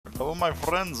Hello my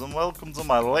friends and welcome to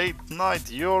my late night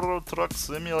Euro Truck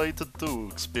Simulator 2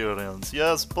 experience.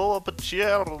 Yes, pull up a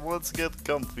chair and let's get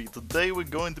comfy. Today we're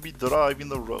going to be driving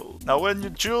the road. Now when you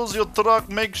choose your truck,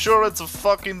 make sure it's a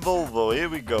fucking Volvo. Here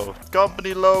we go.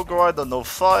 Company logo, I don't know,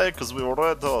 fire cause we were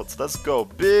red hot. Let's go.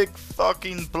 Big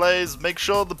fucking plays. Make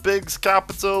sure the big's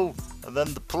capital. And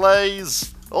then the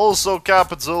plays. Also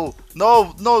capital.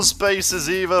 No spaces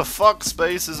either. Fuck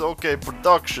spaces. Okay,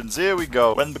 productions. Here we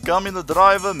go. When becoming a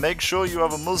driver, make sure you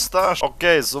have a mustache.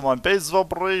 Okay, so my base of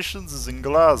operations is in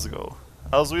Glasgow.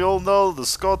 As we all know, the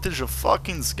Scottish are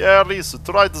fucking scary, so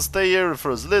try to stay here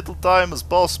for as little time as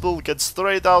possible. Get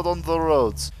straight out onto the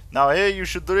roads. Now here you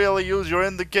should really use your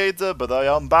indicator, but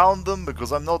I unbound them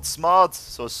because I'm not smart,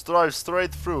 so drive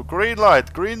straight through. Green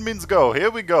light. Green means go.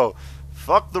 Here we go.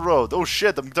 Fuck the road. Oh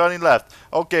shit, I'm turning left.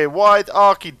 Okay, wide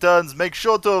archy turns. Make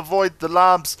sure to avoid the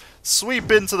lamps.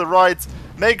 Sweep into the right.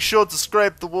 Make sure to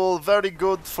scrape the wall. Very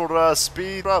good for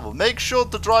speed travel. Make sure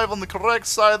to drive on the correct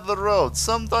side of the road.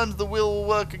 Sometimes the wheel will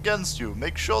work against you.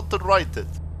 Make sure to right it.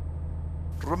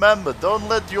 Remember, don't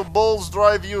let your balls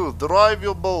drive you. Drive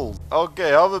your balls.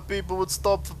 Okay, other people would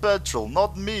stop for petrol.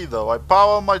 Not me though. I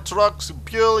power my trucks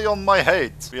purely on my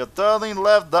hate. We are turning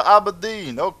left the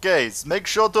Aberdeen. Okay, so make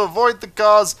sure to avoid the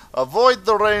cars. Avoid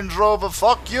the Range Rover.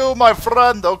 Fuck you, my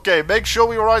friend. Okay, make sure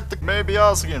we right the... Maybe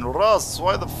asking, Russ,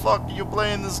 why the fuck are you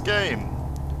playing this game?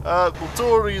 Well,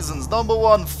 two reasons. Number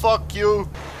one, fuck you.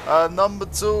 Number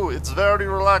two, it's very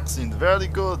relaxing. Very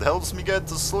good. Helps me get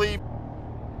to sleep.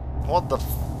 What the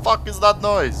fuck is that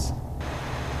noise?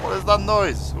 What is that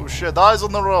noise? Oh shit, eyes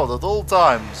on the road at all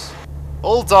times.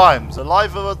 All times. The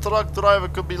life of a truck driver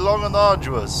could be long and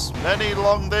arduous. Many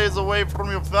long days away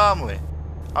from your family.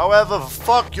 However,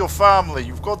 fuck your family.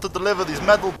 You've got to deliver these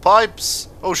metal pipes.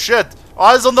 Oh shit,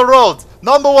 eyes on the road.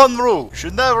 Number one rule. You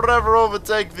should never ever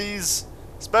overtake these.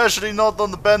 Especially not on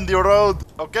the bendy road.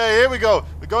 Okay, here we go.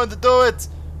 We're going to do it.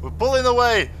 We're pulling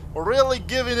away. We're really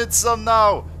giving it some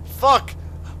now. Fuck.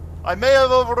 I may have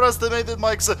overestimated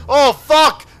my Oh,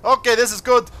 fuck! Okay, this is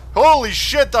good. Holy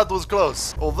shit, that was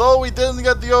close. Although we didn't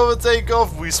get the overtake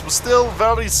off, we were still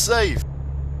very safe.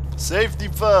 Safety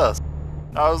first.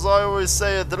 Now, as I always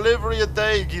say, a delivery a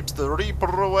day keeps the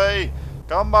Reaper away.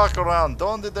 Come back around.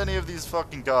 Don't hit any of these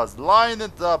fucking cars. Line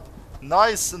it up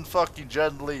nice and fucking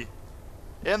gently.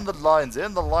 In the lines,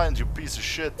 you piece of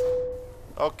shit.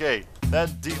 Okay,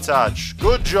 then detach.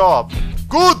 Good job.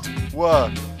 Good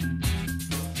work.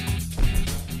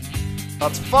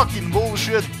 That's fucking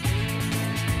bullshit.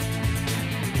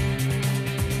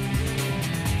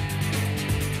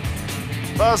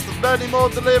 First of many more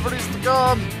deliveries to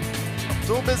come. I'm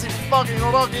too busy fucking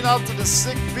rocking out to the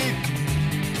sick peak.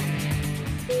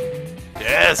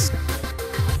 Yes.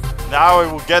 Now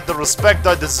I will get the respect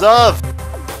I deserve.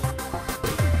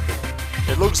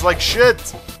 It looks like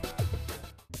shit.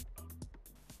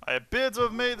 I appear to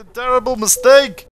have made a terrible mistake.